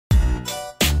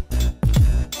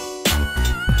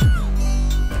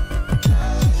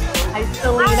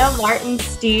Selena, Martin,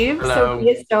 Steve, Hello.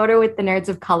 Sophia Stoder with the Nerds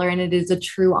of Color, and it is a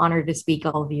true honor to speak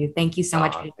with all of you. Thank you so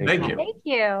much. Thank you. Thank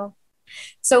you.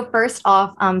 So first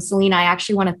off, Selena, I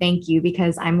actually want to thank you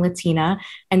because I'm Latina,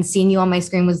 and seeing you on my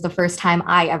screen was the first time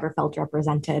I ever felt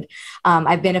represented.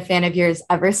 I've been a fan of yours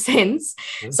ever since.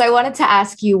 So I wanted to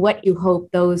ask you what you hope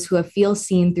those who have feel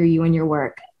seen through you and your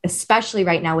work, especially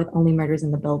right now with Only Murders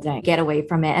in the Building, get away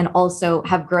from it and also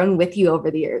have grown with you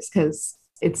over the years, because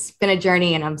it's been a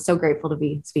journey and I'm so grateful to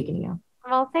be speaking to you.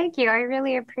 Well, thank you. I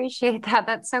really appreciate that.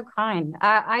 That's so kind.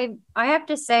 I have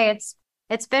to say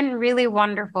it's been really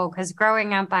wonderful because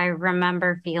growing up, I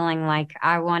remember feeling like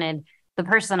the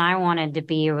person I wanted to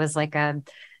be was like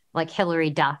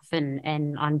Hilary Duff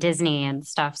and on Disney and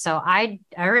stuff. So I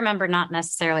remember not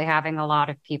necessarily having a lot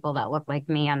of people that looked like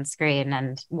me on screen.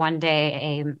 And one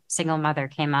day a single mother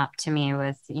came up to me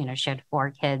with, she had 4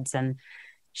 kids, and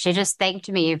she just thanked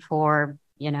me for,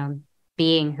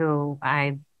 being who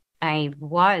I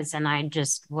was, and I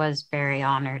just was very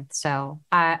honored. So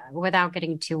without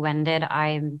getting too winded,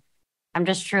 I'm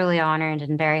just truly honored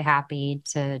and very happy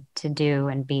to do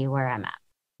and be where I'm at.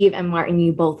 Steve and Martin,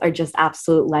 you both are just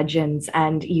absolute legends,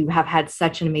 and you have had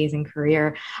such an amazing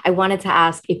career. I wanted to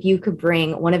ask if you could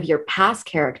bring one of your past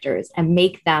characters and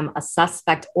make them a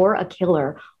suspect or a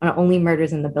killer on Only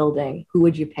Murders in the Building. Who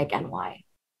would you pick and why?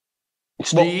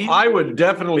 Steve? Well, I would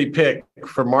definitely pick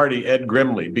for Marty Ed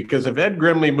Grimley, because if Ed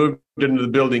Grimley moved into the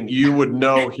building, you would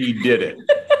know he did it.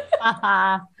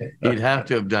 He'd have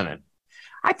to have done it.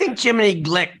 I think Jiminy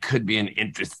Glick could be an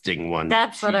interesting one.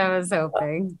 That's what I was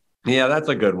hoping. Yeah, that's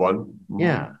a good one.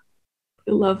 Yeah.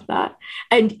 I love that.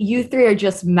 And you three are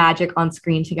just magic on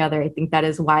screen together. I think that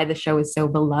is why the show is so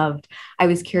beloved. I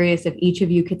was curious if each of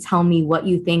you could tell me what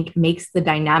you think makes the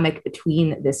dynamic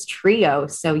between this trio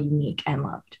so unique and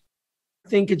loved. I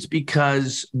think it's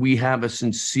because we have a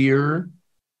sincere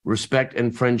respect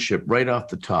and friendship right off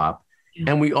the top. Yeah.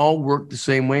 And we all work the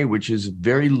same way, which is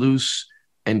very loose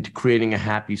and creating a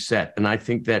happy set. And I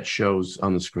think that shows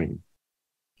on the screen.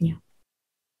 Yeah.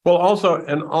 Well, also,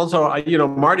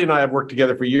 Marty and I have worked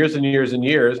together for years and years and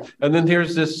years. And then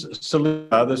here's this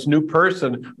Selena, this new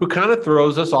person who kind of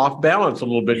throws us off balance a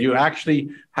little bit. You actually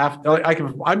have,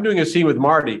 I'm doing a scene with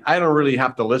Marty. I don't really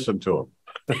have to listen to him.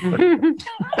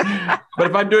 But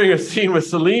if I'm doing a scene with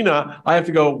Selena, I have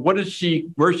to go, where's she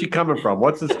coming from?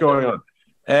 What's this going on?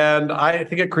 And I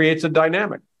think it creates a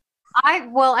dynamic.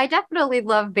 I definitely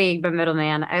love being the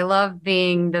middleman. I love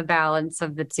being the balance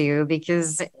of the two,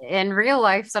 because in real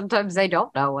life, sometimes I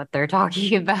don't know what they're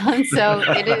talking about. So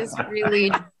it is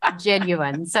really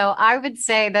genuine. So I would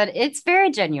say that it's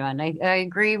very genuine. I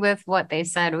agree with what they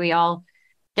said. We all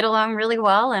get along really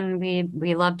well, and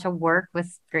we love to work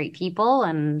with great people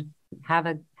and have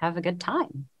a good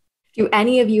time. Do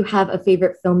any of you have a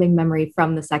favorite filming memory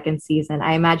from the second season?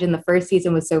 I imagine the first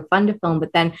season was so fun to film,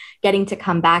 but then getting to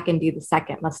come back and do the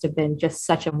second must have been just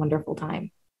such a wonderful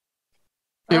time.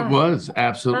 It was,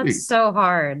 absolutely. That's so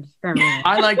hard for me.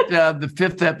 I liked the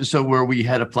 5th episode where we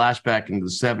had a flashback into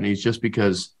the 70s just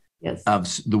because of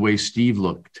the way Steve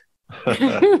looked.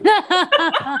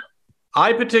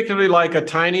 I particularly like a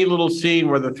tiny little scene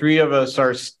where the 3 of us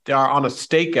are on a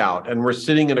stakeout and we're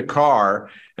sitting in a car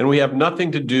and we have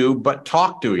nothing to do but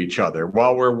talk to each other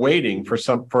while we're waiting for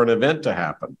an event to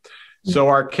happen. So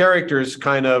our characters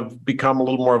kind of become a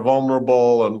little more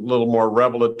vulnerable and a little more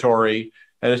revelatory.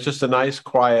 And it's just a nice,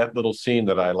 quiet little scene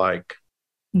that I like.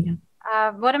 Yeah.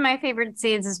 One of my favorite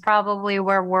scenes is probably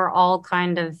where we're all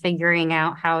kind of figuring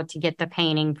out how to get the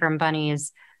painting from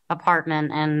Bunny's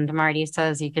apartment, and Marty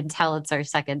says you can tell it's our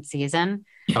second season.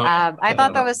 I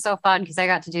thought that was so fun because I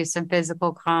got to do some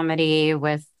physical comedy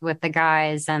with the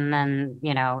guys, and then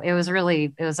it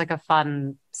was like a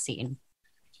fun scene.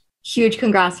 Huge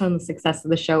congrats on the success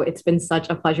of the show. It's been such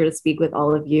a pleasure to speak with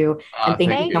all of you, and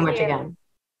thank you so much again.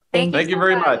 Thank you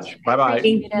very much. Bye-bye.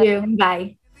 Thank you.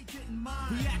 Bye.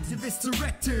 The activists,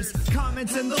 directors,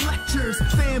 comments and the lectures,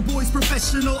 fanboys,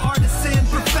 professional artists and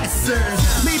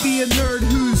professors. Maybe a nerd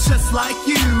who's just like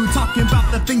you, talking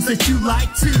about the things that you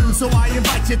like too. So I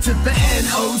invite you to the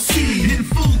NOC. In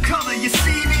full color, you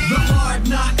see me. The Hard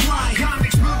Knock Life.